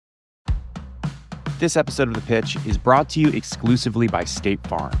This episode of The Pitch is brought to you exclusively by State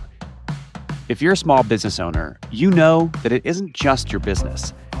Farm. If you're a small business owner, you know that it isn't just your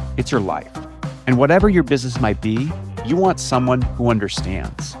business, it's your life. And whatever your business might be, you want someone who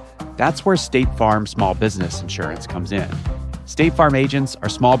understands. That's where State Farm Small Business Insurance comes in. State Farm agents are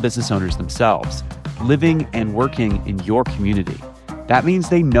small business owners themselves, living and working in your community. That means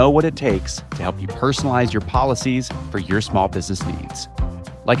they know what it takes to help you personalize your policies for your small business needs.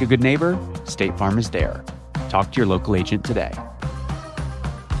 Like a good neighbor, State Farm is there. Talk to your local agent today.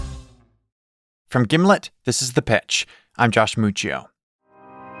 From Gimlet, this is The Pitch. I'm Josh Muccio.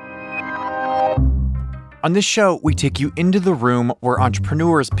 On this show, we take you into the room where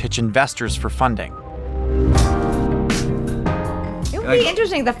entrepreneurs pitch investors for funding. It would be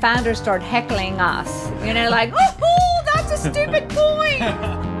interesting if the founders start heckling us. You know, like, oh, that's a stupid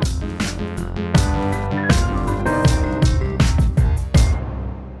point.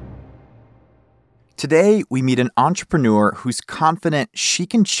 Today, we meet an entrepreneur who's confident she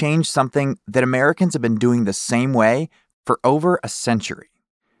can change something that Americans have been doing the same way for over a century.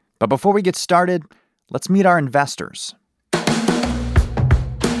 But before we get started, let's meet our investors.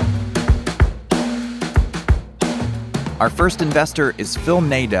 Our first investor is Phil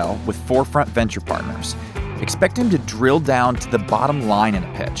Nadell with Forefront Venture Partners. Expect him to drill down to the bottom line in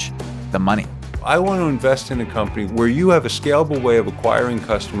a pitch, the money. I want to invest in a company where you have a scalable way of acquiring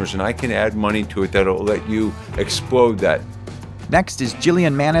customers and I can add money to it that'll let you explode that. Next is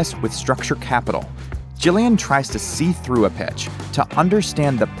Jillian Manis with Structure Capital. Jillian tries to see through a pitch to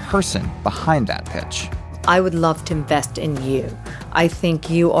understand the person behind that pitch. I would love to invest in you. I think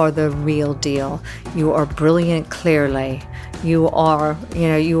you are the real deal. You are brilliant, clearly. You are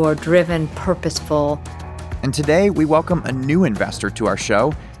driven, purposeful. And today we welcome a new investor to our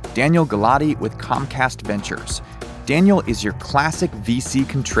show, Daniel Galati with Comcast Ventures. Daniel is your classic VC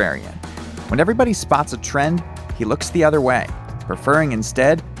contrarian. When everybody spots a trend, he looks the other way, preferring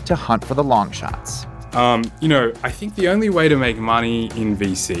instead to hunt for the long shots. I think the only way to make money in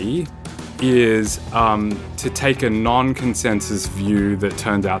VC is to take a non-consensus view that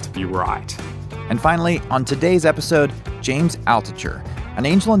turns out to be right. And finally, on today's episode, James Altucher, an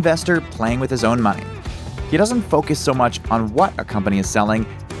angel investor playing with his own money. He doesn't focus so much on what a company is selling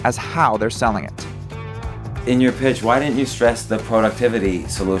as how they're selling it. In your pitch, why didn't you stress the productivity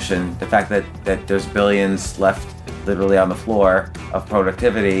solution, the fact that there's billions left literally on the floor of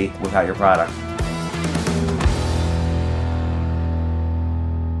productivity without your product?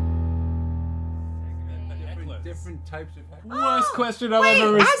 Different types of Worst question I've Wait,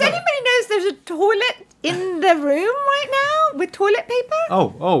 ever received. has anybody noticed there's a toilet in the room right now with toilet paper?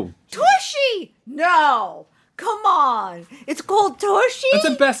 Oh. Tushy! No! Come on! It's called Tushy? That's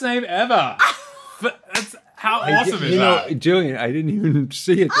the best name ever. How awesome is that? Jillian, I didn't even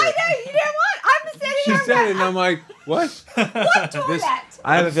see it. I know, you know what? I'm sitting She here said it, and I'm like, what? what toilet?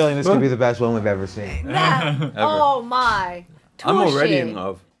 I have a feeling this could be the best one we've ever seen. No. Oh my. I'm already Tushy. in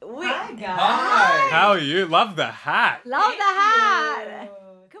love. Hi, guys. How are you? Love the hat. Love the hat.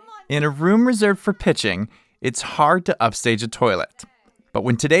 Come on. In a room reserved for pitching, it's hard to upstage a toilet. But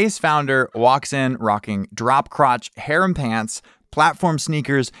when today's founder walks in rocking drop crotch harem pants, platform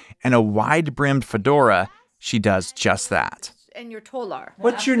sneakers, and a wide-brimmed fedora, she does just that. And you're taller.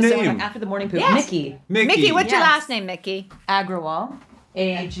 What's your name? After the morning poop, Yes. Mickey Mickey, what's your Yes. last name, Mickey? Agrawal,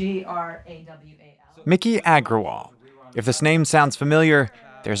 Agrawal. Mickey Agrawal. If this name sounds familiar,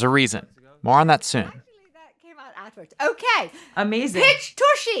 there's a reason. More on that soon. Actually, that came out afterwards. Okay. Amazing. Pitch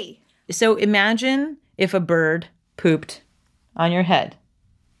Tushy. So imagine if a bird pooped on your head,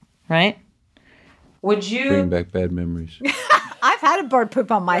 right? Would you? Bring back bad memories. I've had a bird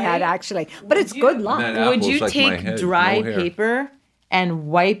poop on my head, actually. But it's good luck. That Would apple's you like my take head, dry no hair. paper and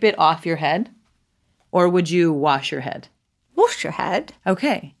wipe it off your head, or would you wash your head? Wash your head.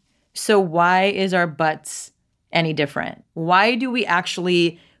 Okay. So why is our butts any different? Why do we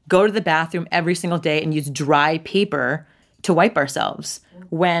actually go to the bathroom every single day and use dry paper to wipe ourselves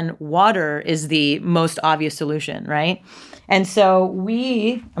when water is the most obvious solution, right? And so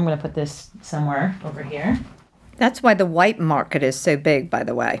I'm going to put this somewhere over here. That's why the wipe market is so big, by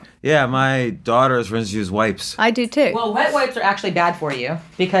the way. Yeah, my daughters, for instance, use wipes. I do too. Well, wet wipes are actually bad for you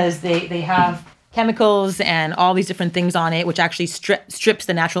because they have chemicals and all these different things on it, which actually strips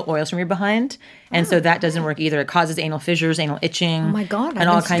the natural oils from your behind. And so that doesn't work either. It causes anal fissures, anal itching. Oh my God, and I've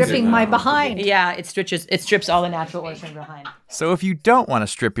all been kinds stripping of, my behind. Yeah, it strips all the natural oils from your behind. So if you don't want to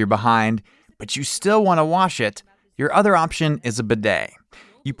strip your behind, but you still want to wash it, your other option is a bidet.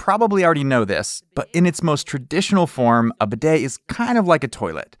 You probably already know this, but in its most traditional form, a bidet is kind of like a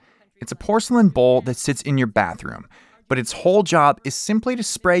toilet. It's a porcelain bowl that sits in your bathroom, but its whole job is simply to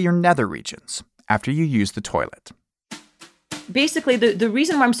spray your nether regions, after you use the toilet. Basically, the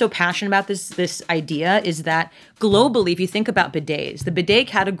reason why I'm so passionate about this idea is that globally, if you think about bidets, the bidet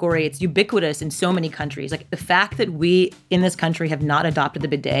category, it's ubiquitous in so many countries. Like the fact that we in this country have not adopted the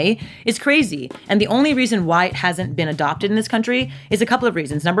bidet is crazy. And the only reason why it hasn't been adopted in this country is a couple of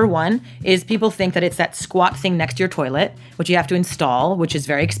reasons. Number one is people think that it's that squat thing next to your toilet, which you have to install, which is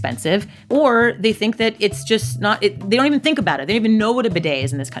very expensive. Or they think that it's just not, they don't even think about it. They don't even know what a bidet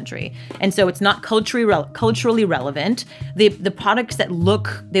is in this country. And so it's not culturally relevant. The products that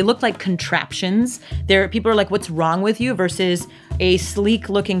look like contraptions. People are like, what's wrong with you? Versus a sleek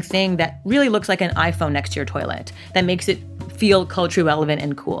looking thing that really looks like an iPhone next to your toilet that makes it feel culturally relevant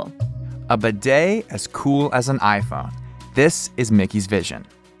and cool. A bidet as cool as an iPhone. This is Mickey's vision.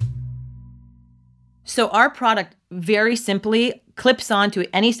 So our product very simply clips onto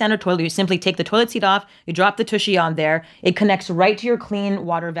any standard toilet. You simply take the toilet seat off, you drop the Tushy on there, it connects right to your clean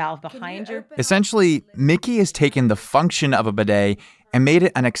water valve behind your... Essentially, Mickey has taken the function of a bidet and made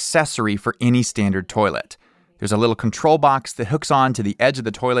it an accessory for any standard toilet. There's a little control box that hooks on to the edge of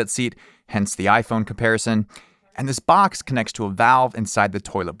the toilet seat, hence the iPhone comparison, and this box connects to a valve inside the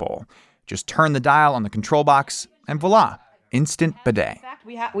toilet bowl. Just turn the dial on the control box, and voila, instant bidet. In fact,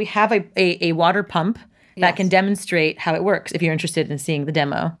 we have a water pump that can demonstrate how it works if you're interested in seeing the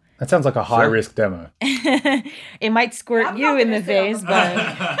demo. That sounds like a high-risk demo. It might squirt you in the face,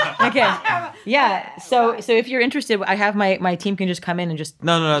 but... Okay. Yeah, so if you're interested, I have my team can just come in and just...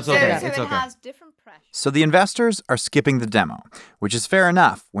 No, it's okay. So It's it okay. has different pressure. So the investors are skipping the demo, which is fair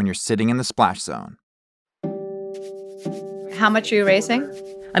enough when you're sitting in the splash zone. How much are you raising?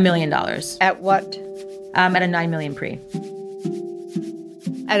 $1 million. At what? At a $9 million pre.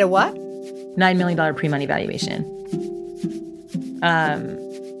 At a what? $9 million pre-money valuation.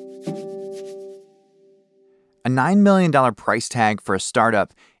 A $9 million price tag for a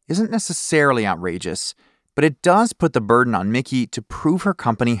startup isn't necessarily outrageous, but it does put the burden on Mickey to prove her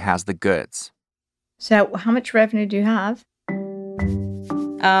company has the goods. So how much revenue do you have?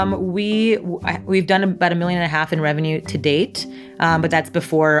 We've done about $1.5 million in revenue to date, but that's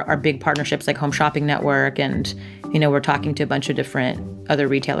before our big partnerships like Home Shopping Network, and we're talking to a bunch of different other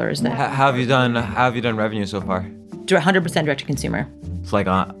retailers. That How have you done revenue so far? 100% direct to consumer, It's like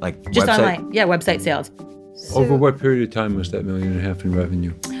just website? online. Yeah, website sales. Over what period of time was that $1.5 million in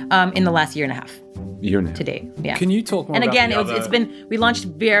revenue? In the last year and a half. Year and a half. To date, yeah. Can you talk more And about again, the other... it's been, we launched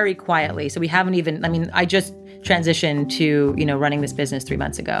very quietly, so we haven't even, I just transitioned to, running this business 3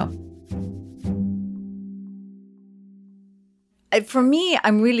 months ago. For me,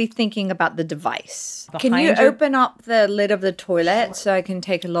 I'm really thinking about the device. Can Behind you your- open up the lid of the toilet so I can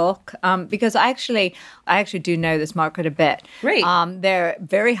take a look? Because I actually do know this market a bit. Great. They're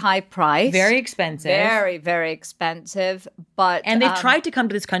very high price. Very expensive. Very, very expensive. But And they've tried to come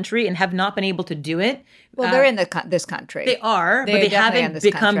to this country and have not been able to do it. well, they're in this country. They are, but They're they definitely in haven't this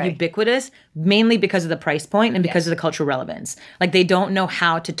become country. ubiquitous, mainly because of the price point and because of the cultural relevance. Like they don't know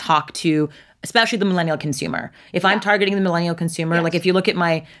how to talk to, especially the millennial consumer. If I'm targeting the millennial consumer, like if you look at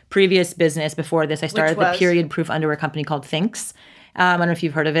my previous business before this, I started the period-proof underwear company called Thinx. I don't know if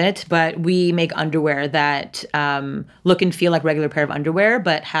you've heard of it, but we make underwear that look and feel like regular pair of underwear,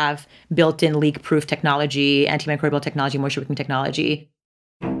 but have built-in leak-proof technology, antimicrobial technology, moisture-wicking technology.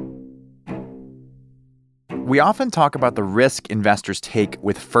 We often talk about the risk investors take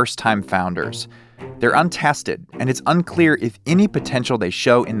with first-time founders. They're untested, and it's unclear if any potential they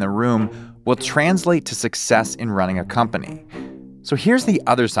show in the room will translate to success in running a company. So here's the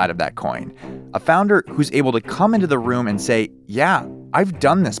other side of that coin. A founder who's able to come into the room and say, yeah, I've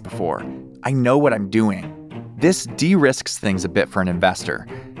done this before. I know what I'm doing. This de-risks things a bit for an investor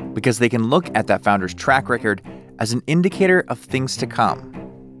because they can look at that founder's track record as an indicator of things to come.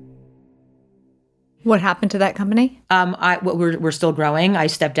 What happened to that company? We're still growing. I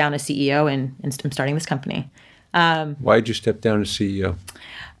stepped down as CEO and I'm starting this company. Why did you step down as CEO?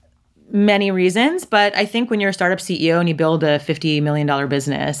 Many reasons, but I think when you're a startup CEO and you build a $50 million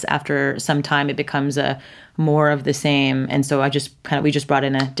business, after some time it becomes more of the same. And so we just brought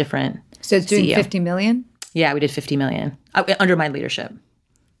in a different So it's doing CEO. 50 million? Yeah, we did 50 million under my leadership.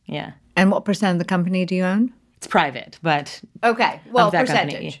 Yeah. And what percent of the company do you own? It's private, but Okay. Well, of that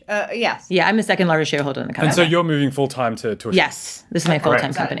percentage. Yes. yeah, I'm the second largest shareholder in the company. And so you're moving full-time to Tushy? Yes, this is my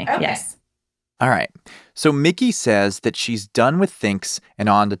full-time company. Okay. Yes. All right. So Mickey says that she's done with Thinx and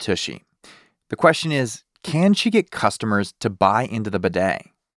on to Tushy. The question is, can she get customers to buy into the bidet?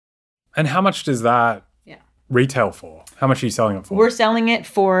 And how much does that retail for? How much are you selling it for? We're selling it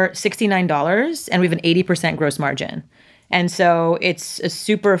for $69, and we have an 80% gross margin. And so it's a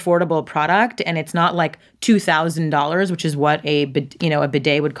super affordable product, and it's not like $2,000, which is what a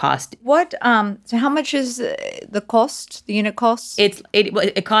bidet would cost. What? So how much is the cost? The unit cost?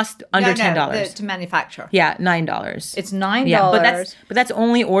 It costs under $10 to manufacture. Yeah, $9. It's $9. Yeah, but that's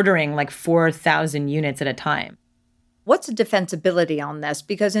only ordering like 4,000 units at a time. What's the defensibility on this?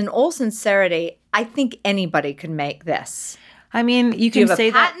 Because in all sincerity, I think anybody could make this. I mean, you can say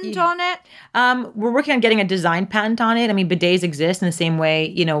that. Do you have a patent on it? We're working on getting a design patent on it. I mean, bidets exist in the same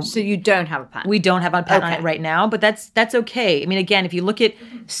way, So you don't have a patent? We don't have a patent on it right now, but that's okay. I mean, again, if you look at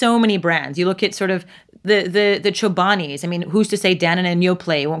so many brands, you look at sort of the Chobanis. I mean, who's to say Danone and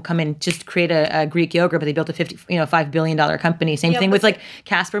Yoplait won't come and just create a Greek yogurt, but they built a $5 billion company. Same thing with like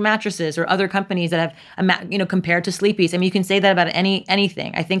Casper mattresses or other companies that have, compared to Sleepy's. I mean, you can say that about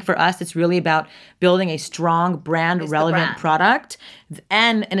anything. I think for us, it's really about building a strong brand relevant product.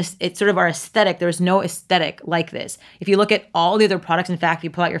 And it's sort of our aesthetic. There's no aesthetic like this. If you look at all the other products, in fact, if you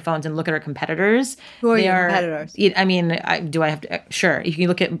pull out your phones and look at our competitors, who are your competitors? I mean, do I have to? Sure. If you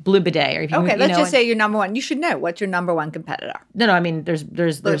look at Blue Bidet, or if you let's just say your number one. You should know what's your number one competitor. No. I mean, there's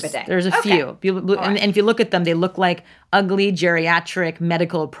a few. And if you look at them, they look like ugly geriatric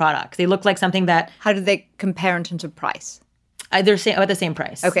medical products. They look like something that. How do they compare in terms of price? They're about the same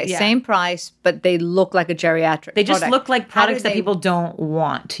price. Okay, same price, but they look like a geriatric They just product. look like products that people don't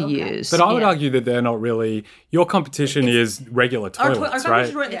want to use. But I would argue that they're not really. Your competition is regular toilets,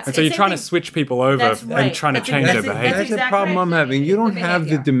 right? And so you're trying to switch people over and trying to change their behavior. That's the problem I'm having. You don't have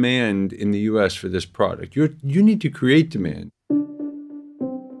the demand in the U.S. for this product. You need to create demand.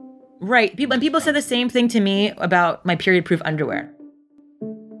 Right. People said the same thing to me about my period-proof underwear.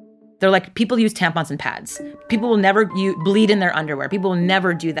 They're like, people use tampons and pads. People will never bleed in their underwear. People will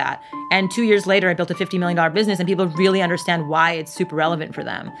never do that. And 2 years later, I built a $50 million business, and people really understand why it's super relevant for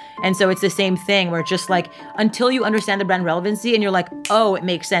them. And so it's the same thing where it's just like, until you understand the brand relevancy and you're like, oh, it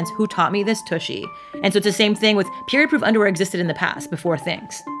makes sense. Who taught me this? Tushy. And so it's the same thing with period-proof underwear existed in the past before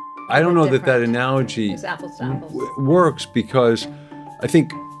things. I don't know that analogy works, because I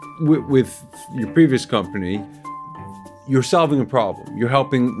think with your previous company, you're solving a problem. You're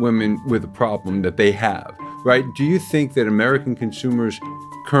helping women with a problem that they have, right? Do you think that American consumers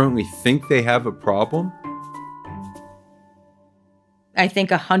currently think they have a problem? I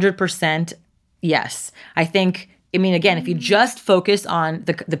think 100% yes. Again, if you just focus on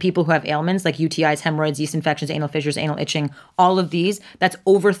the people who have ailments like UTIs, hemorrhoids, yeast infections, anal fissures, anal itching, all of these, that's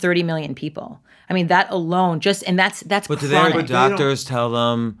over 30 million people. I mean, that alone, that's But do chronic. their doctors tell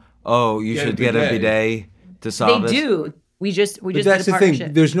them, oh, you should get a bidet to solve this? They do. We just But did that's a the partnership.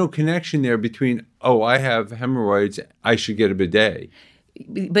 thing. There's no connection there between, I have hemorrhoids, I should get a bidet.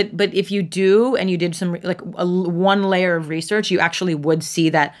 But if you do, and you did some one layer of research, you actually would see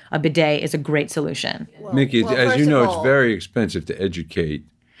that a bidet is a great solution. Mickey, as you know, it's very expensive to educate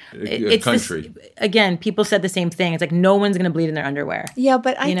a country. Again, people said the same thing. It's like no one's going to bleed in their underwear. Yeah,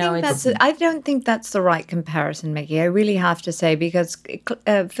 but I don't think that's the right comparison, Mickey. I really have to say, because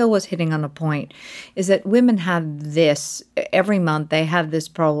Phil was hitting on a point, is that women have this every month. They have this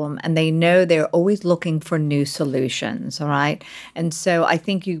problem, and they know they're always looking for new solutions. All right, and so I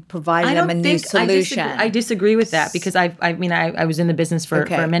think you provide them a new solution. I disagree with that, because I was in the business for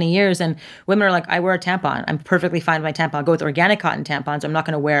many years, and women are like, I wear a tampon. I'm perfectly fine with my tampon. I'll go with organic cotton tampons. I'm not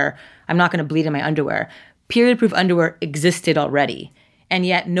going to bleed in my underwear. Period-proof underwear existed already, and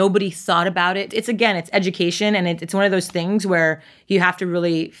yet nobody thought about it. It's education, and it's one of those things where you have to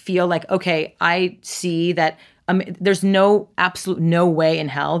really feel like, okay, I see that there's absolute no way in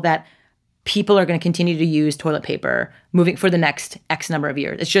hell that people are going to continue to use toilet paper moving for the next X number of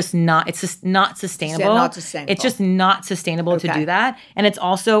years. It's just not sustainable. It's just not sustainable to do that. And it's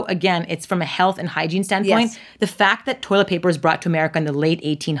also, again, it's from a health and hygiene standpoint. Yes. The fact that toilet paper was brought to America in the late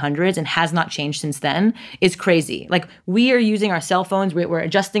 1800s and has not changed since then is crazy. Like, we are using our cell phones, we're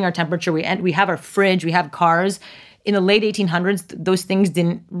adjusting our temperature, we have our fridge, we have cars. In the late 1800s, those things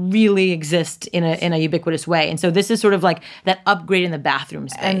didn't really exist in a ubiquitous way. And so this is sort of like that upgrade in the bathroom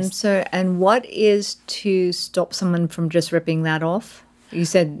space. And what is to stop someone from just ripping that off? You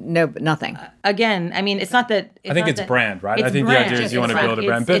said no, but nothing. Again, I mean, it's not that. I think it's brand, right? I think the idea is you want to build a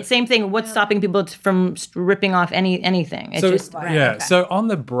brand. But it's same thing. What's stopping people from ripping off anything? It's just brand. Yeah. Okay. So on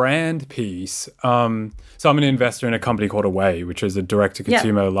the brand piece, so I'm an investor in a company called Away, which is a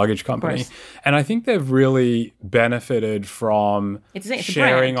direct-to-consumer luggage company, and I think they've really benefited from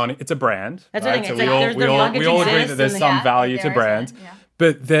sharing on. It's a brand. That's right? the So thing. we all agree that there's some value to brands,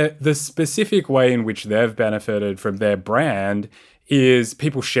 but the specific way in which they've benefited from their brand is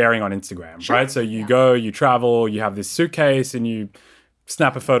people sharing on Instagram, right? So you go, you travel, you have this suitcase, and you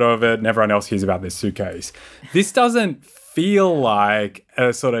snap a photo of it, and everyone else hears about this suitcase. This doesn't feel like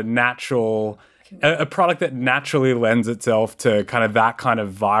a sort of natural, a product that naturally lends itself to kind of that kind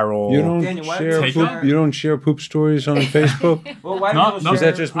of viral. You don't share poop stories on Facebook? Well, why do people Is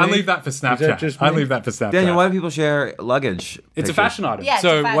that just me? I leave that for Snapchat. I leave that for Snapchat. Daniel, why do people share luggage? It's a fashion item. Yeah,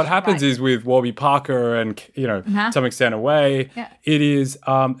 so fashion, what happens right. is with Warby Parker and, to some extent Away, it is,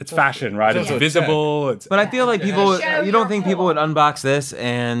 it's fashion, right? It's visible. But I feel like people, you don't think people would unbox this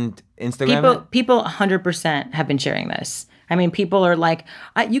and Instagram it? People 100% have been sharing this. I mean, people are like,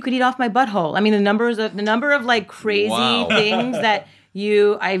 you could eat off my butthole. I mean, the number of like crazy things that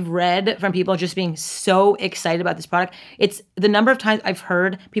I've read from people just being so excited about this product. It's the number of times I've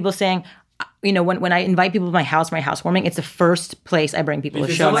heard people saying, when I invite people to my housewarming, it's the first place I bring people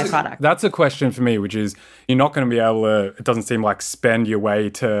to show my product. That's a question for me, which is you're not going to be able to, it doesn't seem like, spend your way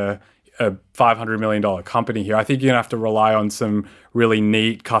to a $500 million company here. I think you're going to have to rely on some really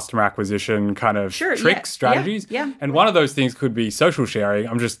neat customer acquisition kind of strategies. Yeah. And one of those things could be social sharing.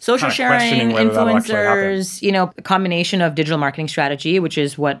 I'm just social kind of sharing, questioning whether that'll actually happen. influencers, a combination of digital marketing strategy, which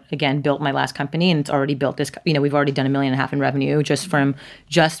is what, again, built my last company. And it's already built this, we've already done $1.5 million in revenue just from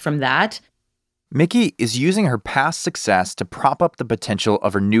that. Mickey is using her past success to prop up the potential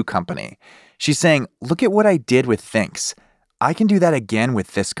of her new company. She's saying, look at what I did with Thinx. I can do that again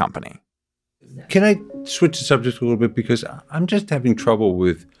with this company. Can I switch the subject a little bit? Because I'm just having trouble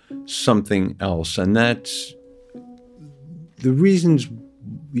with something else. And that's the reasons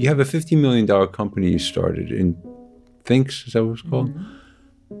you have a $50 million company you started in Thinx, is that what it's called?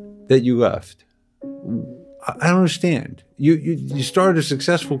 Mm-hmm. That you left. I don't understand. You started a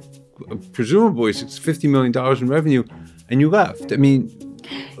successful, presumably it's $50 million in revenue, and you left. I mean...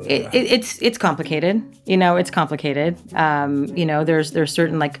 It's complicated. It's complicated. There's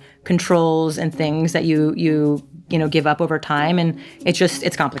certain like controls and things that you give up over time, and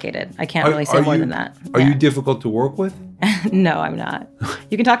it's complicated. I can't really say more than that. Are you difficult to work with? No, I'm not.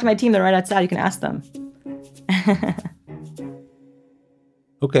 You can talk to my team. They're right outside. You can ask them.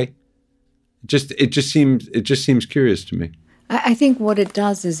 Okay. It just seems curious to me. I think what it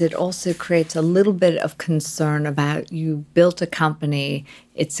does is it also creates a little bit of concern about you built a company,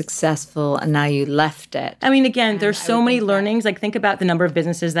 it's successful, and now you left it. I mean, again, there's so many learnings. Like, think about the number of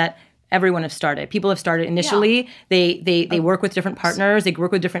businesses that everyone have started. People have started initially. Yeah. They work with different partners. They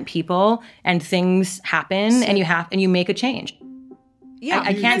work with different people, and things happen, and you make a change. Yeah,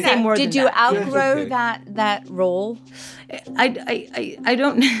 I can't say more than that. Did you outgrow that role? I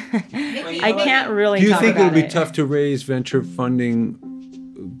don't. I can't really. Do you talk think about it'll be tough to raise venture funding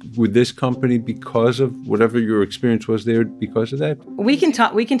with this company because of whatever your experience was there? Because of that, we can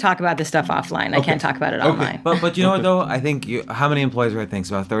talk about this stuff offline. Okay. I can't talk about it online. But you know what though? I think how many employees were I think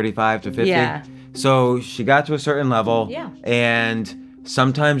about 35 to 50. Yeah. So she got to a certain level. Yeah. And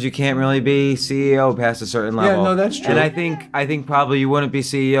sometimes you can't really be CEO past a certain level. Yeah, no, that's true. And I think probably you wouldn't be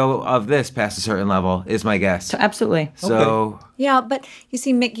CEO of this past a certain level, is my guess. So, absolutely. So. Okay. Yeah, but you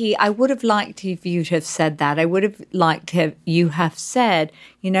see, Mickey, I would have liked if you to have said that. I would have liked you have said,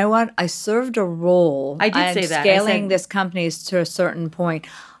 you know what, I served a role. I did say that. Scaling this company to a certain point.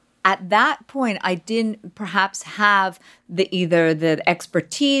 At that point, I didn't perhaps have either the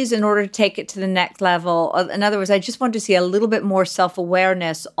expertise in order to take it to the next level. In other words, I just wanted to see a little bit more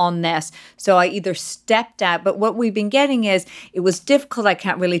self-awareness on this. So I either stepped out, but what we've been getting is it was difficult. I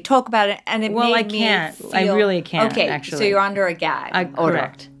can't really talk about it, and it made me feel, I really can't. Okay, actually. So you're under a gag order.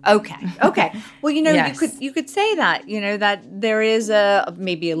 Correct. Okay. Well, Yes. you could say that, that there is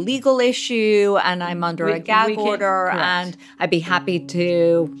maybe a legal issue and I'm under a gag order, correct. and I'd be happy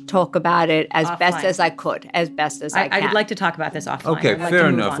to talk about it as best as I could, as best as I can. I would like to talk about this offline. Okay, fair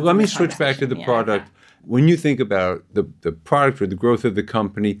enough. Let me switch back to the product. When you think about the product or the growth of the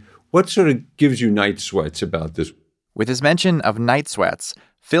company, what sort of gives you night sweats about this? With his mention of night sweats,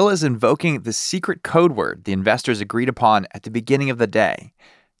 Phil is invoking the secret code word the investors agreed upon at the beginning of the day.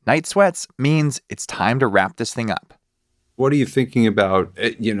 Night sweats means it's time to wrap this thing up. What are you thinking about,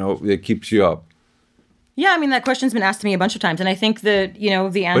 that keeps you up? Yeah, I mean, that question's been asked to me a bunch of times, and I think that, the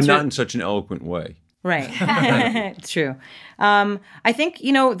answer... But not in such an eloquent way. Right. It's true. I think,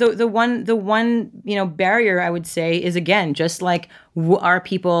 the one barrier I would say is, again, just like, are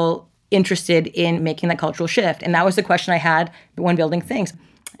people interested in making that cultural shift? And that was the question I had when building things.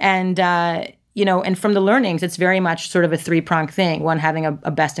 And, and from the learnings, it's very much sort of a three-pronged thing. One, having a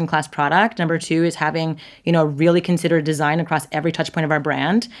best-in-class product. Number two is having, really considered design across every touch point of our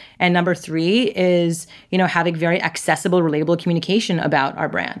brand. And number three is, having very accessible, relatable communication about our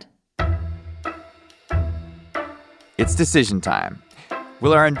brand. It's decision time.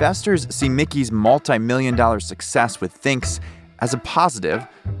 Will our investors see Mickey's multi-million-dollar success with Thinx as a positive,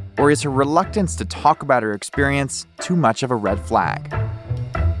 Or is her reluctance to talk about her experience too much of a red flag?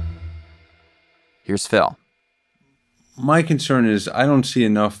 Here's Phil. My concern is I don't see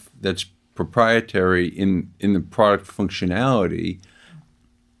enough that's proprietary in the product functionality.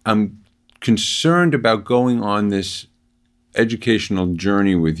 I'm concerned about going on this educational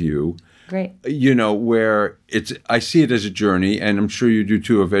journey with you. Great. Where I see it as a journey, and I'm sure you do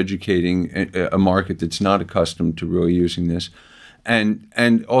too, of educating a market that's not accustomed to really using this.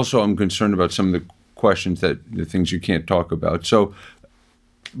 And also I'm concerned about some of the questions the things you can't talk about. So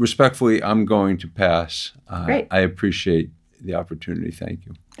respectfully, I'm going to pass. Great. I appreciate the opportunity. Thank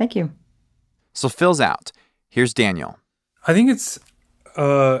you. Thank you. So Phil's out. Here's Daniel. I think it's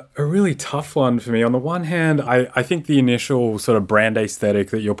a really tough one for me. On the one hand, I think the initial sort of brand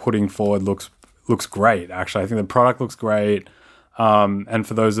aesthetic that you're putting forward looks great. Actually, I think the product looks great. And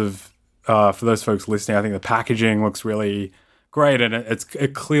for those folks listening, I think the packaging looks really great, and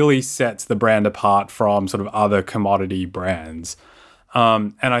it clearly sets the brand apart from sort of other commodity brands.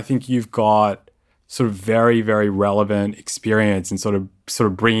 And I think you've got sort of very, very relevant experience in sort of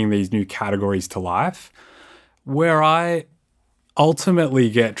bringing these new categories to life. Where I ultimately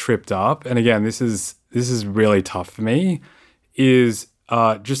get tripped up, and again, this is really tough for me, is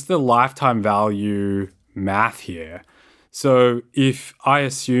just the lifetime value math here. So if I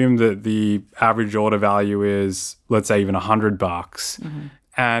assume that the average order value is, let's say, even $100,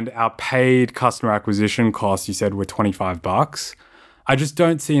 and our paid customer acquisition costs, you said, were $25, I just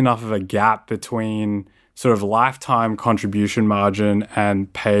don't see enough of a gap between sort of lifetime contribution margin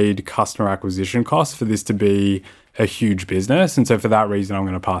and paid customer acquisition costs for this to be a huge business. And so for that reason, I'm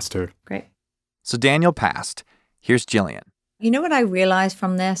going to pass too. Great. So Daniel passed. Here's Jillian. You know what I realized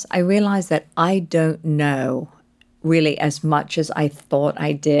from this? I realized that I don't know really as much as I thought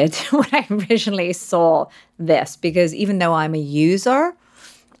I did when I originally saw this, because even though I'm a user,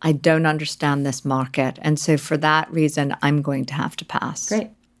 I don't understand this market. And so for that reason, I'm going to have to pass.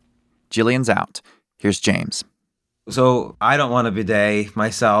 Great. Jillian's out. Here's James. So I don't want a bidet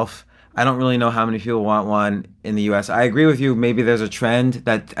myself. I don't really know how many people want one in the US. I agree with you. Maybe there's a trend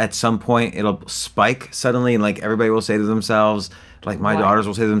that at some point it'll spike suddenly, and like everybody will say to themselves, like my daughters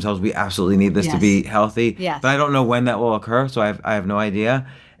will say to themselves, we absolutely need this to be healthy. Yes. But I don't know when that will occur, so I have no idea.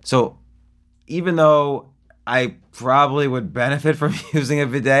 So even though I probably would benefit from using a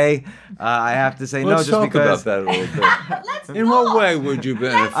bidet, I have to say Let's no, just because. Let's talk about that a little bit. In what way would you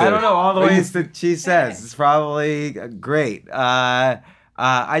benefit? I don't know, all the ways that she says. It's probably great.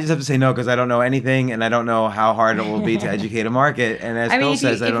 I just have to say no because I don't know anything, and I don't know how hard it will be to educate a market. And as Phil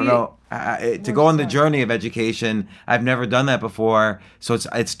says, I don't know. To go on the journey of education, I've never done that before, so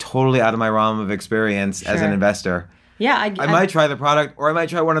it's totally out of my realm of experience as an investor. Yeah, I might try the product, or I might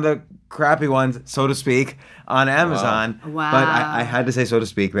try one of the crappy ones, so to speak, on Amazon. Wow. But I had to say so to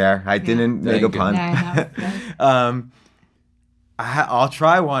speak there. I didn't make a pun. I'll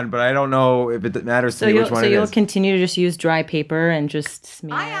try one, but I don't know if it matters to me which one it is. So you'll continue to just use dry paper and just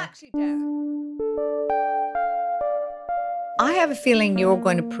smear? I actually don't. I have a feeling you're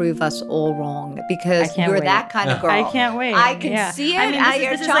going to prove us all wrong because you're that kind of girl. I can't wait. I can see it. I mean,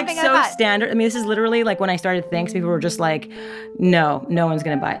 this is like so standard. I mean, this is literally like when I started things, people were just like, no one's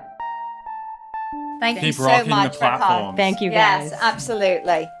going to buy it. Thank you so much for calling. Thank you, guys. Yes,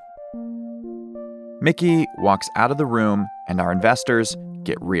 absolutely. Mickey walks out of the room, and our investors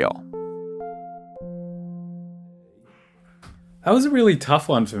get real. That was a really tough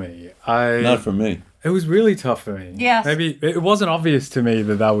one for me. Not for me. It was really tough for me. Yes. Maybe it wasn't obvious to me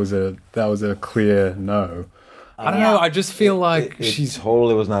that was a clear no. I don't know. I just feel like It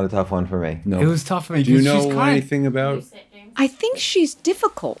totally was not a tough one for me. No. It was tough for me. Do you know anything about? I think she's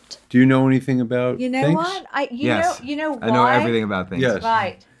difficult. Do you know anything about? You know things? what? Yes. You know why? I know everything about things. Yes.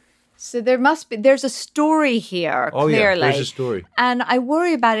 Right. So there's a story here, Oh, clearly. yeah, there's a story. And I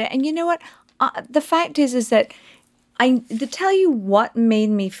worry about it. And you know what? The fact is that to tell you what made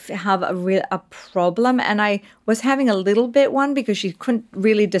me have a problem, and I was having a little bit one because she couldn't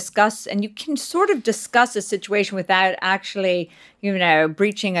really discuss, and you can sort of discuss a situation without actually,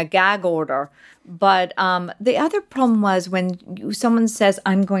 breaching a gag order. But the other problem was when someone says,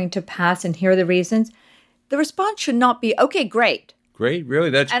 I'm going to pass and here are the reasons, the response should not be, okay, great. Great, really?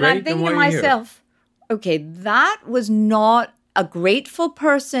 That's and great? I'm thinking to myself, okay, that was not a grateful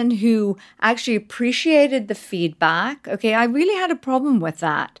person who actually appreciated the feedback. Okay, I really had a problem with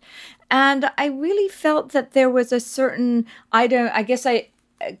that. And I really felt that there was a certain, I guess I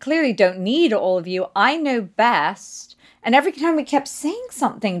clearly don't need all of you. I know best. And every time we kept saying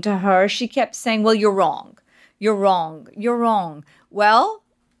something to her, she kept saying, well, you're wrong. You're wrong. You're wrong. Well,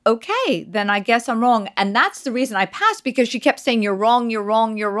 okay, then I guess I'm wrong. And that's the reason I passed, because she kept saying, you're wrong, you're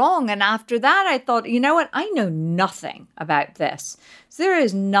wrong, you're wrong. And after that, I thought, you know what? I know nothing about this. So there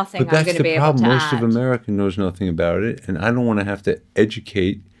is nothing I'm going to be able to add. Most of America knows nothing about it. And I don't want to have to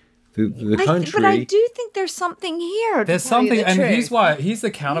educate the country. But I do think there's something here. There's something, and here's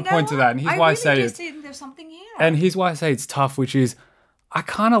the counterpoint to that. And here's why I say there's something here. And here's why I say it's tough, which is I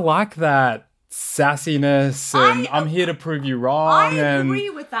kind of like that sassiness, and I'm here to prove you wrong. I agree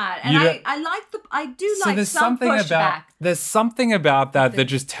with that, and I do like some pushback. There's something about that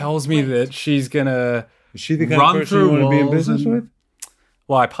just tells me that she's gonna Is she the kind of person you want to be in business with?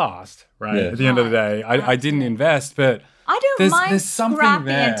 Well, I passed, right? Yeah. At the end of the day, I didn't invest, but I don't mind there's scrappy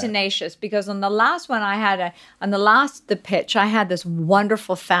there. and tenacious, because on the last one the pitch, I had this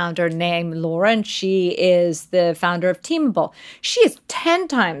wonderful founder named Laura, and she is the founder of Teamable. She is 10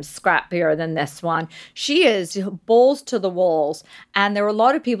 times scrappier than this one. She is balls to the walls, and there were a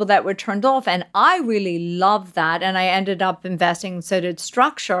lot of people that were turned off, and I really loved that, and I ended up investing, and so did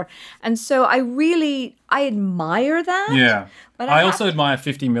Structure. And so I admire that. Yeah. But I also admire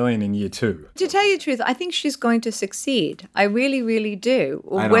 50 million in year 2. To tell you the truth, I think she's going to succeed. I really, really do.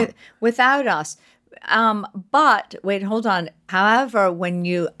 Without us. But wait, hold on. However,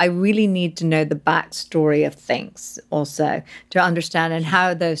 I really need to know the backstory of things also to understand and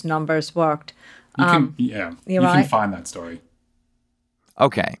how those numbers worked. You can find that story.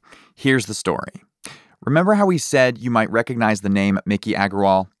 Okay, here's the story. Remember how we said you might recognize the name Miki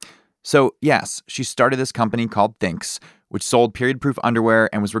Agrawal? So yes, she started this company called Thinx, which sold period-proof underwear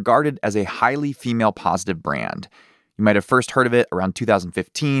and was regarded as a highly female-positive brand. You might have first heard of it around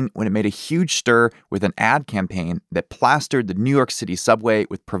 2015 when it made a huge stir with an ad campaign that plastered the New York City subway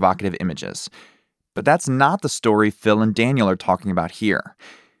with provocative images. But that's not the story Phil and Daniel are talking about here.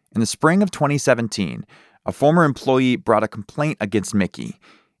 In the spring of 2017, a former employee brought a complaint against Miki.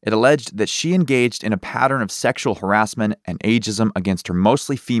 It alleged that she engaged in a pattern of sexual harassment and ageism against her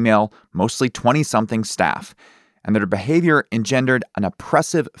mostly female, mostly 20-something staff, and that her behavior engendered an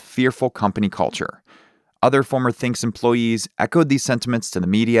oppressive, fearful company culture. Other former Thinx employees echoed these sentiments to the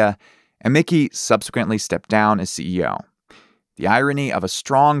media, and Miki subsequently stepped down as CEO. The irony of a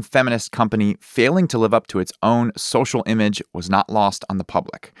strong feminist company failing to live up to its own social image was not lost on the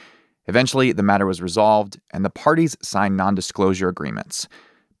public. Eventually, the matter was resolved, and the parties signed non-disclosure agreements,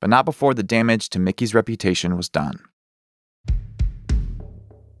 but not before the damage to Miki's reputation was done.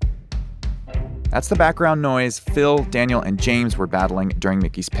 That's the background noise Phil, Daniel, and James were battling during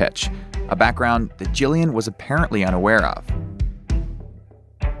Miki's pitch, a background that Jillian was apparently unaware of.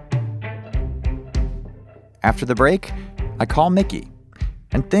 After the break, I call Miki,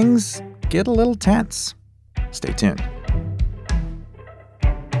 and things get a little tense. Stay tuned.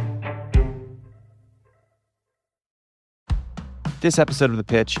 This episode of The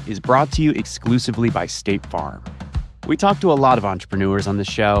Pitch is brought to you exclusively by State Farm. We talk to a lot of entrepreneurs on this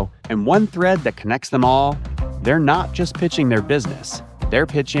show, and one thread that connects them all, they're not just pitching their business, they're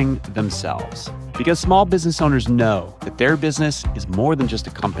pitching themselves. Because small business owners know that their business is more than just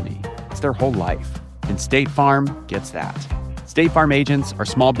a company, it's their whole life. And State Farm gets that. State Farm agents are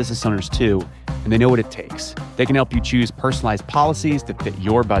small business owners too, and they know what it takes. They can help you choose personalized policies that fit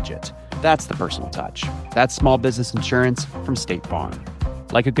your budget. That's the personal touch. That's small business insurance from State Farm.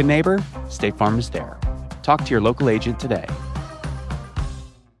 Like a good neighbor, State Farm is there. Talk to your local agent today.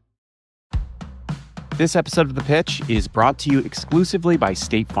 This episode of The Pitch is brought to you exclusively by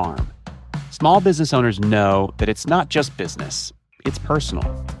State Farm. Small business owners know that it's not just business, it's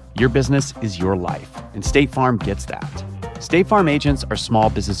personal. Your business is your life, and State Farm gets that. State Farm agents are small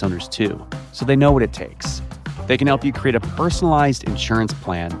business owners too, so they know what it takes. They can help you create a personalized insurance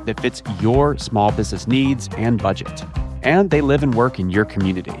plan that fits your small business needs and budget. And they live and work in your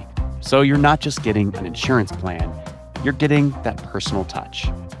community. So you're not just getting an insurance plan, you're getting that personal touch.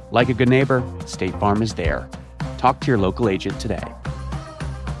 Like a good neighbor, State Farm is there. Talk to your local agent today.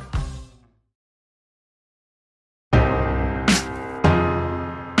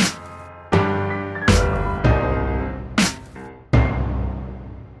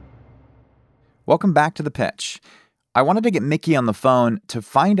 Welcome back to The Pitch. I wanted to get Miki on the phone to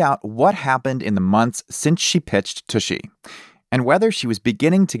find out what happened in the months since she pitched Tushy, and whether she was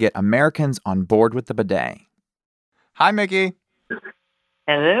beginning to get Americans on board with the bidet. Hi, Miki.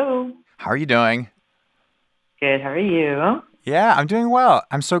 Hello. How are you doing? Good. How are you? Yeah, I'm doing well.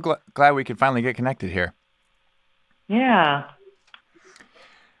 I'm so glad we could finally get connected here. Yeah.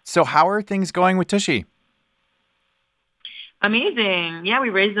 So how are things going with Tushy? Amazing. Yeah,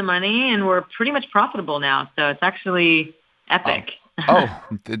 we raised the money and we're pretty much profitable now. So it's actually epic.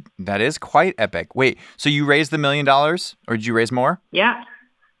 That is quite epic. Wait, so you raised the $1 million or did you raise more? Yeah.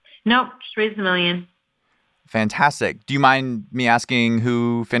 Nope, just raised $1 million. Fantastic. Do you mind me asking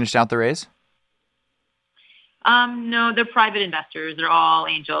who finished out the raise? No, they're private investors. They're all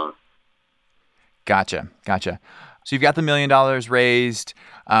angels. Gotcha. So you've got the $1 million raised.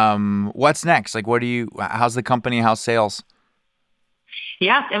 What's next? Like, how's the company? How's sales?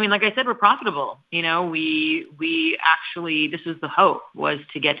 Yes. I mean, like I said, we're profitable. We actually, this was the hope, was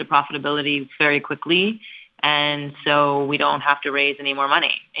to get to profitability very quickly. And so we don't have to raise any more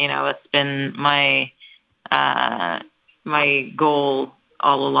money. It's been my goal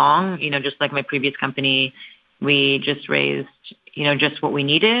all along. Just like my previous company, we just raised, just what we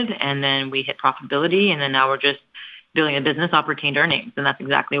needed, and then we hit profitability, and then now we're just building a business off retained earnings, and that's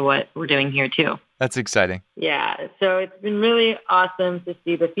exactly what we're doing here too. That's exciting. Yeah, so it's been really awesome to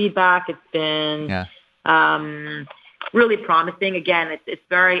see the feedback. It's been really promising. Again, it's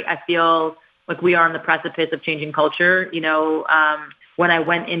very, I feel like we are on the precipice of changing culture. When I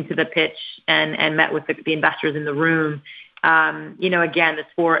went into the pitch and met with the investors in the room, again, it's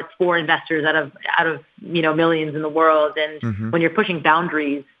four investors out of millions in the world. And when you're pushing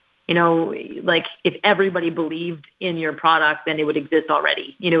boundaries, like if everybody believed in your product, then it would exist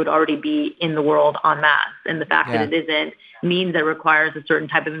already. It would already be in the world en masse. And the fact that it isn't means that it requires a certain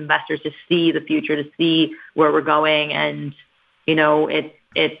type of investors to see the future, to see where we're going. And,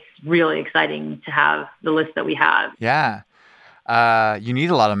 it's really exciting to have the list that we have. Yeah. You need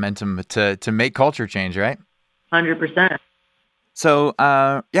a lot of momentum to make culture change, right? 100%. So,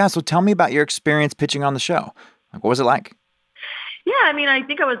 so tell me about your experience pitching on the show. Like, what was it like? Yeah, I mean, I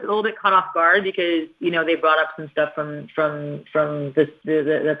think I was a little bit caught off guard because, they brought up some stuff from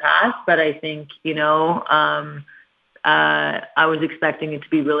the past, but I think, I was expecting it to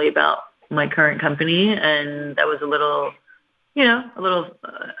be really about my current company, and that was a little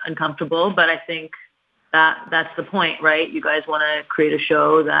uncomfortable, but I think that's the point, right? You guys want to create a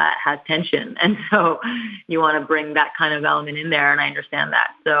show that has tension, and so you want to bring that kind of element in there, and I understand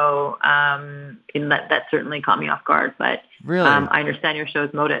that. So that certainly caught me off guard, but really, I understand your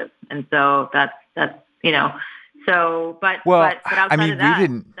show's motive, and so that's So, but outside I mean, of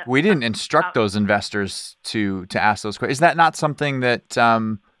that, we didn't instruct those investors to ask those questions. Is that not something that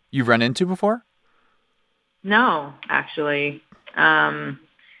you've run into before? No, actually, no,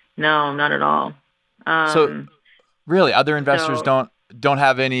 not at all. So, really, other investors don't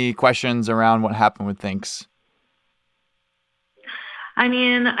have any questions around what happened with Thinks. I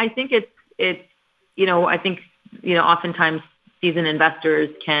mean, I think it's oftentimes seasoned investors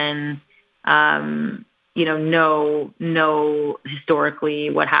can know historically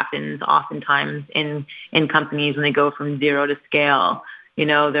what happens oftentimes in companies when they go from zero to scale.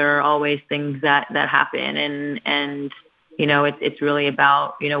 There are always things that happen, and it's really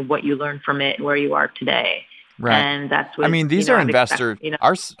about what you learn from it and where you are today. Right. And that's what these are investors.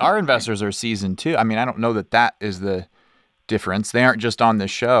 Our investors are seasoned too. I mean, I don't know that is the difference. They aren't just on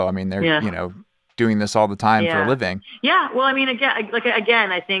this show. I mean, they're doing this all the time for a living. Yeah. Well, I mean,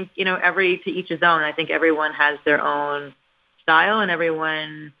 again, I think to each his own. I think everyone has their own style, and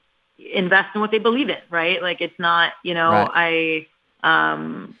everyone invests in what they believe in. Right. Like it's not Right.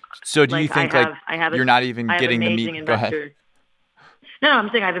 So do you think you're not even getting to meet? Go ahead. No,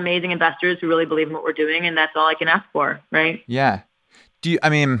 I'm saying I have amazing investors who really believe in what we're doing, and that's all I can ask for, right? Yeah. Do you? I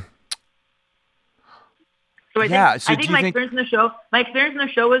mean. So I think my experience in the show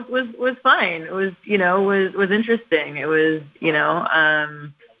was fine. It was was interesting. It was it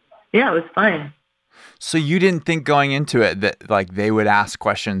was fine. So you didn't think going into it that like they would ask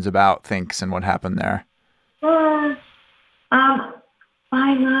questions about Thinks and what happened there?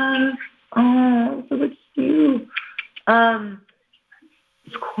 Bye, love. Oh, so much you.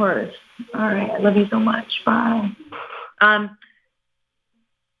 Of course. All right. I love you so much. Bye.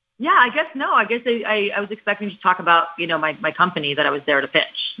 Yeah, I guess no. I guess I was expecting to talk about, my company that I was there to pitch,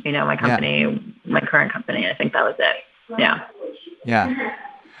 my company, my current company. I think that was it. Yeah. Yeah.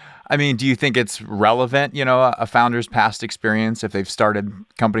 I mean, do you think it's relevant, a founder's past experience if they've started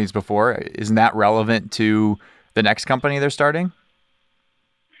companies before? Isn't that relevant to the next company they're starting?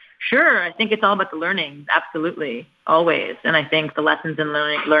 Sure. I think it's all about the learning. Absolutely. Always. And I think the lessons and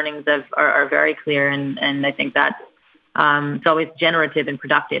learnings are very clear. And I think that's it's always generative and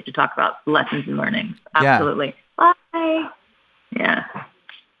productive to talk about lessons and learnings. Absolutely. Yeah. Bye. Yeah.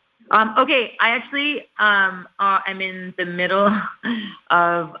 Okay. I actually I'm in the middle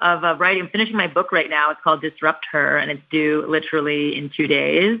of writing. I'm finishing my book right now. It's called Disrupt Her, and it's due literally in 2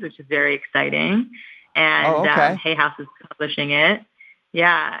 days, which is very exciting. And Hay House is publishing it.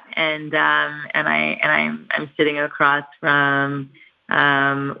 Yeah, and I'm sitting across from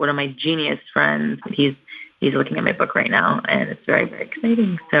one of my genius friends. He's he's looking at my book right now, and it's very, very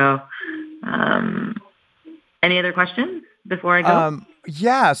exciting. So, any other questions before I go?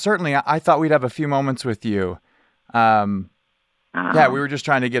 Yeah, certainly. I thought we'd have a few moments with you. Yeah, we were just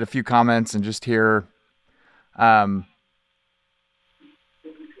trying to get a few comments and just hear.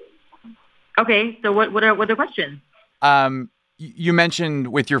 Okay, so what are the questions? You mentioned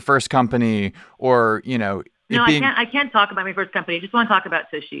with your first company, or No, I can't talk about my first company. I just want to talk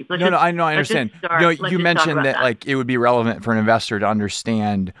about Tushy. I understand. You mentioned that like it would be relevant for an investor to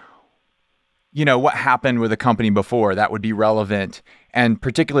understand, what happened with a company before. That would be relevant, and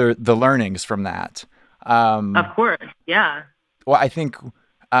particular the learnings from that. Of course, yeah. Well, I think,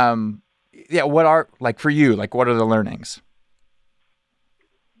 what are for you? What are the learnings?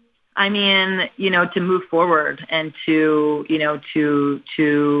 I mean, to move forward and to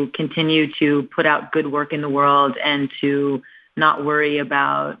continue to put out good work in the world and to not worry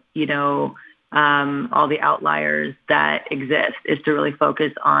about, all the outliers that exist, is to really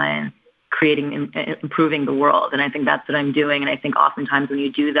focus on creating and improving the world. And I think that's what I'm doing. And I think oftentimes when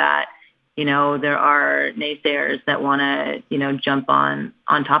you do that, there are naysayers that want to, jump on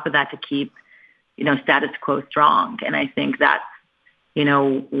top of that to keep, status quo strong. And I think that's,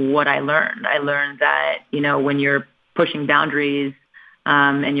 what I learned. I learned that, when you're pushing boundaries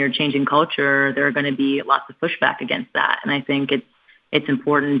and you're changing culture, there are going to be lots of pushback against that. And I think it's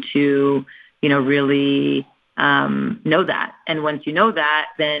important to, really know that. And once you know that,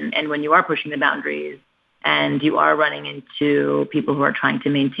 then, and when you are pushing the boundaries and you are running into people who are trying to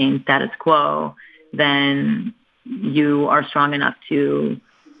maintain status quo, then you are strong enough to,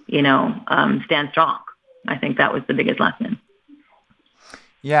 stand strong. I think that was the biggest lesson.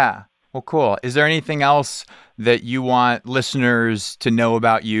 Yeah. Well, cool. Is there anything else that you want listeners to know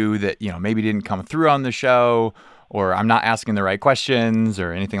about you that, maybe didn't come through on the show, or I'm not asking the right questions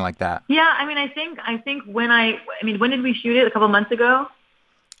or anything like that? Yeah. I mean, I think when did we shoot it? A couple months ago?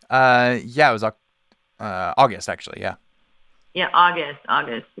 Yeah, it was August, actually. Yeah. Yeah.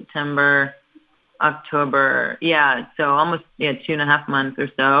 August, September, October. Yeah. So almost 2.5 months or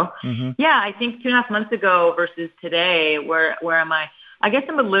so. Mm-hmm. Yeah. I think 2.5 months ago versus today, where am I? I guess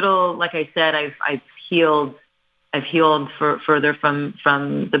I'm a little, like I said, I've healed further from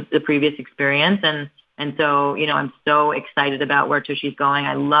the previous experience. And so, I'm so excited about where Tushy's going.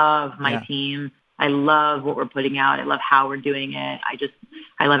 I love my team. I love what we're putting out. I love how we're doing it.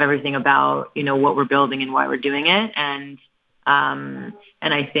 I love everything about, what we're building and why we're doing it. And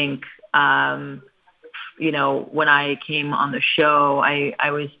I think, when I came on the show, I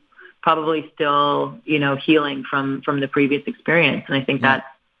was probably still, healing from the previous experience. And I think that's,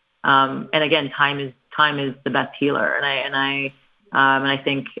 and again, time is the best healer. And I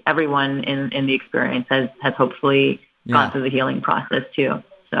think everyone in the experience has hopefully gone through the healing process too.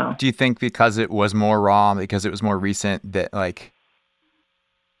 So do you think because it was more raw, because it was more recent, that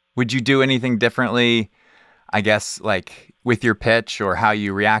would you do anything differently, I guess, with your pitch or how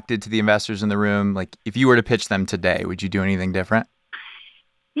you reacted to the investors in the room? If you were to pitch them today, would you do anything different?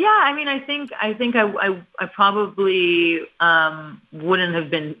 Yeah, I mean, I think I probably wouldn't have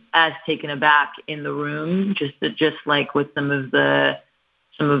been as taken aback in the room, just with some of the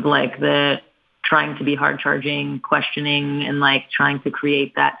trying to be hard charging, questioning, and trying to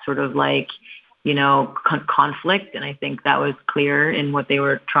create that sort of conflict. And I think that was clear in what they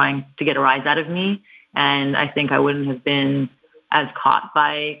were trying to get a rise out of me. And I think I wouldn't have been as caught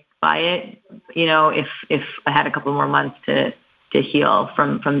by it, if I had a couple more months to heal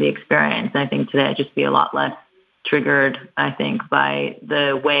from the experience. And I think today I'd just be a lot less triggered, I think, by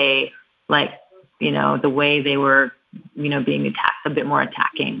the way, the way they were, being attacked, a bit more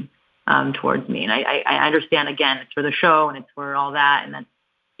attacking towards me. And I understand, again, it's for the show and it's for all that. And that's,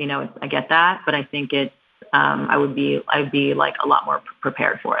 I get that, but I think it's, I'd be a lot more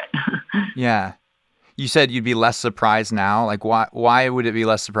prepared for it. Yeah. You said you'd be less surprised now. Why would it be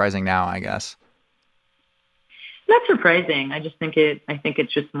less surprising now, I guess? Not surprising. I think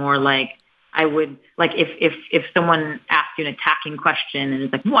it's just more I would if someone asked you an attacking question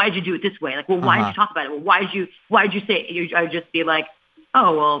and it's why did you do it this way? Why did you talk about it? Well, why did you say it? I would just be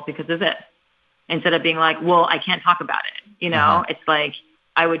oh, well, because of this. Instead of being well, I can't talk about it. It's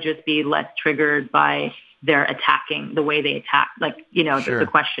I would just be less triggered by their attacking, the way they attack. Sure.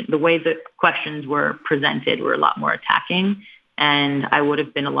 The way the questions were presented were a lot more attacking, and I would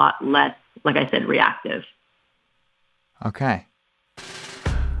have been a lot less, like I said, reactive. Okay.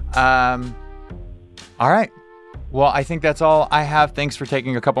 All right. Well, I think that's all I have. Thanks for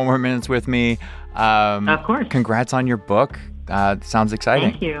taking a couple more minutes with me. Of course. Congrats on your book. Sounds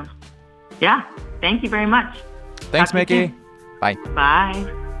exciting. Thank you. Yeah. Thank you very much. Thanks, Mickey. Bye.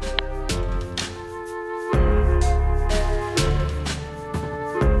 Bye.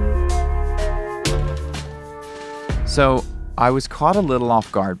 So I was caught a little off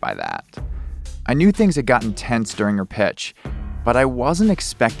guard by that. I knew things had gotten tense during her pitch, but I wasn't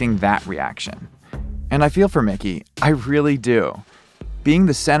expecting that reaction. And I feel for Mickey, I really do. Being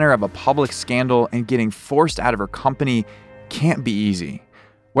the center of a public scandal and getting forced out of her company can't be easy,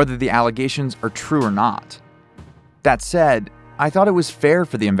 whether the allegations are true or not. That said, I thought it was fair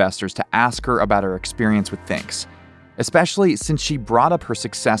for the investors to ask her about her experience with Thinx, especially since she brought up her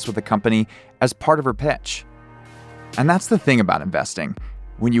success with the company as part of her pitch. And that's the thing about investing.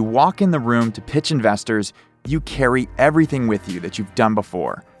 When you walk in the room to pitch investors, you carry everything with you that you've done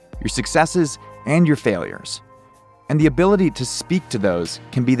before, your successes and your failures. And the ability to speak to those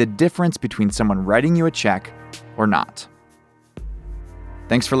can be the difference between someone writing you a check or not.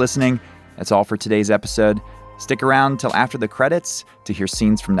 Thanks for listening. That's all for today's episode. Stick around till after the credits to hear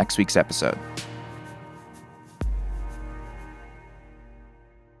scenes from next week's episode.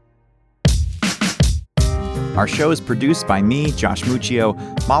 Our show is produced by me, Josh Muccio,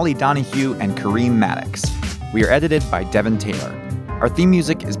 Molly Donahue, and Kareem Maddox. We are edited by Devin Taylor. Our theme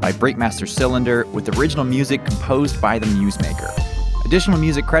music is by Breakmaster Cylinder, with original music composed by The Musemaker. Additional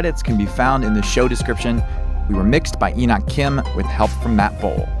music credits can be found in the show description. We were mixed by Enoch Kim with help from Matt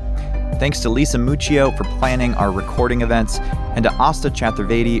Bowl. Thanks to Lisa Muccio for planning our recording events, and to Asta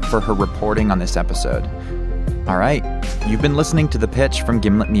Chaturvedi for her reporting on this episode. All right, you've been listening to The Pitch from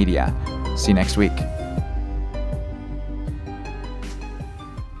Gimlet Media. See you next week.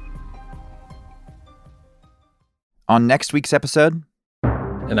 On next week's episode...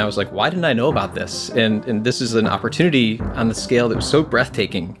 And I was like, why didn't I know about this? And this is an opportunity on the scale that was so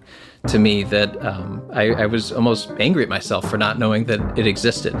breathtaking to me that I was almost angry at myself for not knowing that it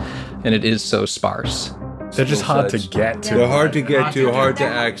existed. And it is so sparse. They're just hard to get to. They're hard to get to, hard to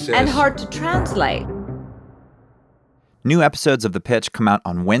access. And hard to translate. New episodes of The Pitch come out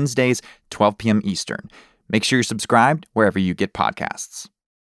on Wednesdays, 12 p.m. Eastern. Make sure you're subscribed wherever you get podcasts.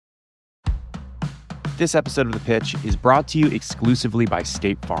 This episode of The Pitch is brought to you exclusively by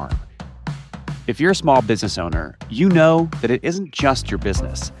State Farm. If you're a small business owner, you know that it isn't just your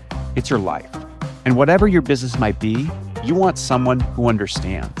business, it's your life. And whatever your business might be, you want someone who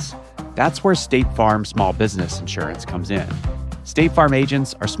understands. That's where State Farm Small Business Insurance comes in. State Farm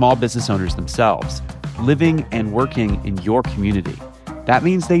agents are small business owners themselves, living and working in your community. That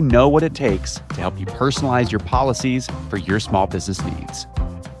means they know what it takes to help you personalize your policies for your small business needs.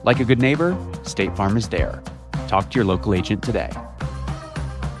 Like a good neighbor, State Farm is there. Talk to your local agent today.